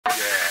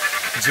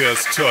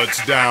Just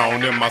touched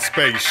down in my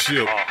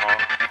spaceship.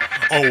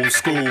 Old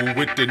school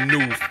with the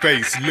new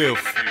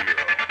facelift.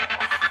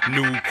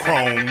 New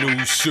chrome,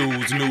 new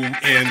shoes, new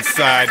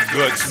inside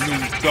guts, new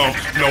thumb,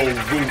 no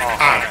roof.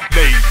 I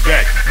laid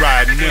back,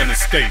 riding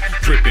interstate,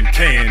 dripping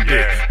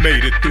candy.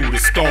 Made it through the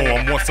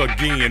storm, once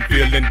again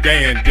feeling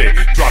dandy.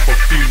 Drop a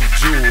few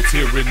jewels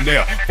here and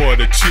there for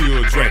the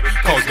children,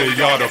 cause they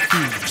are the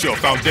future.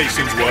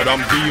 Foundation's what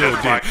I'm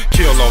building.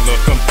 Kill all the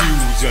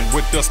confusion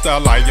with the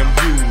style I am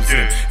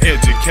using.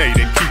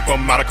 Educate and keep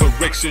them out of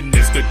correction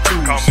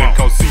institution,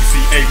 cause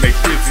CCA make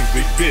prisons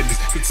big business.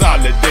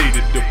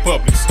 Consolidated the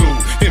public school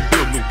and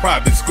build new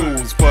private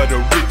schools for the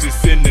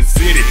richest in the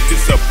city.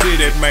 It's a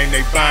pity, man,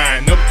 they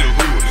buying up the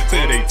hood.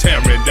 Say they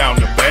tearing down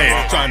the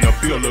bag, trying to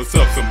build us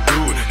up some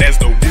good. As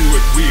the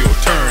wood wheel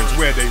turns,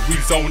 where they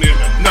rezone in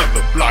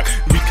another block,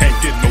 we can't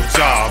get no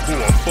job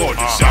or afford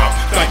the shop.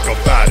 Think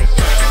about it.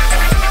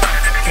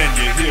 Can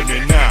you hear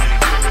me now?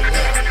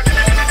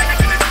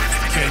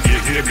 Can you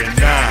hear me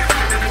now?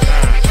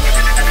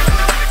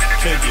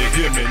 Can you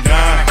hear me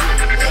now?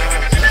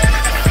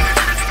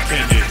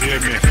 Can you hear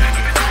me?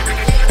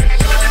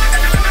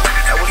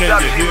 Can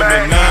you hear me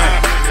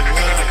now?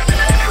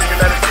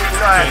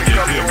 Can you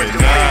hear me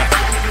now?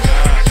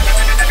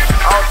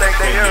 I don't think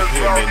they hear us,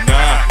 bro.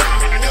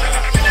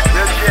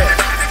 Real shit.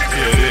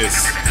 Here it is.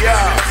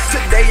 Yeah,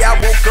 today I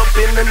woke up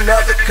in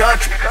another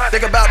country.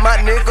 Think about my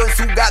niggas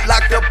who got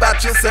locked up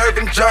out here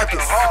serving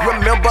junkies.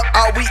 Remember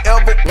all we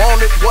ever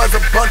wanted was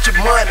a bunch of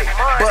money.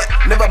 But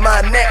never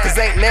mind that, cause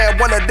ain't now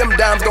one of them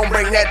dimes gon'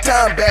 bring that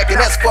time back. And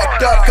that's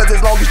fucked up, cause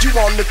as long as you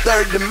on the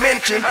third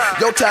dimension,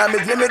 your time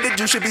is limited,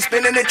 you should be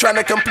spending it trying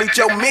to complete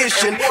your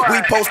mission. We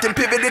posting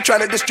pivoted,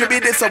 trying to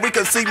distribute it so we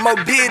can see more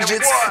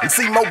digits, and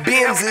see more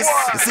Benzes,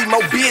 and see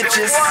more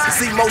bitches, and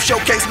see more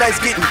showcase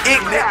nights getting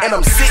ignorant. And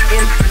I'm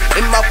sitting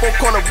in my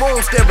four-corner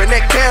room staring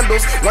at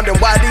candles, wondering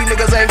why these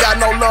niggas ain't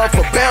got no love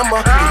for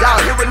Bama.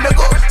 Y'all hear a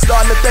nigga?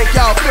 Starting to think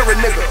y'all fear a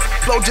nigga.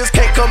 Flow just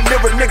can't come near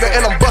a nigga,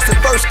 and I'm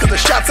busting first, cause the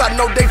shots I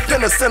know they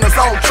finna send us.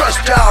 I don't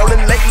trust y'all,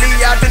 and lately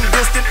I've been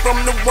distant from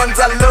the ones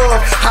I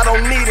love. I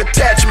don't need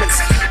attachments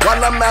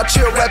while I'm out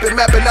here rapping,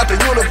 mapping out the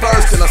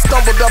universe. And I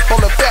stumbled up on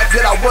the fact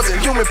that I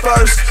wasn't human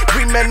first.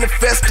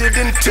 Remanifested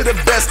into the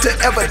best to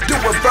ever do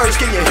a verse.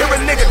 Can you hear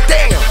a nigga?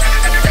 Damn.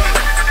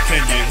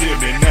 Can you hear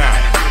me now?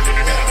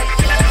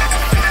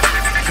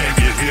 Can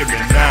you hear me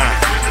now?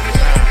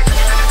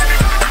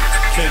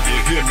 Can you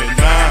hear me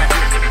now?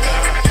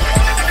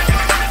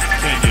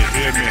 Can you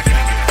hear me?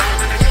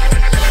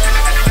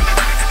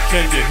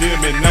 Can you hear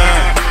me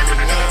now?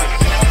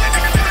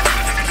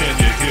 Can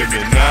you hear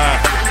me now?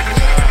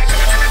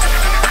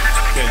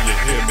 Can you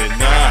hear me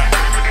now?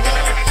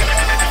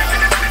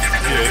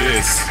 Here it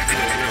is.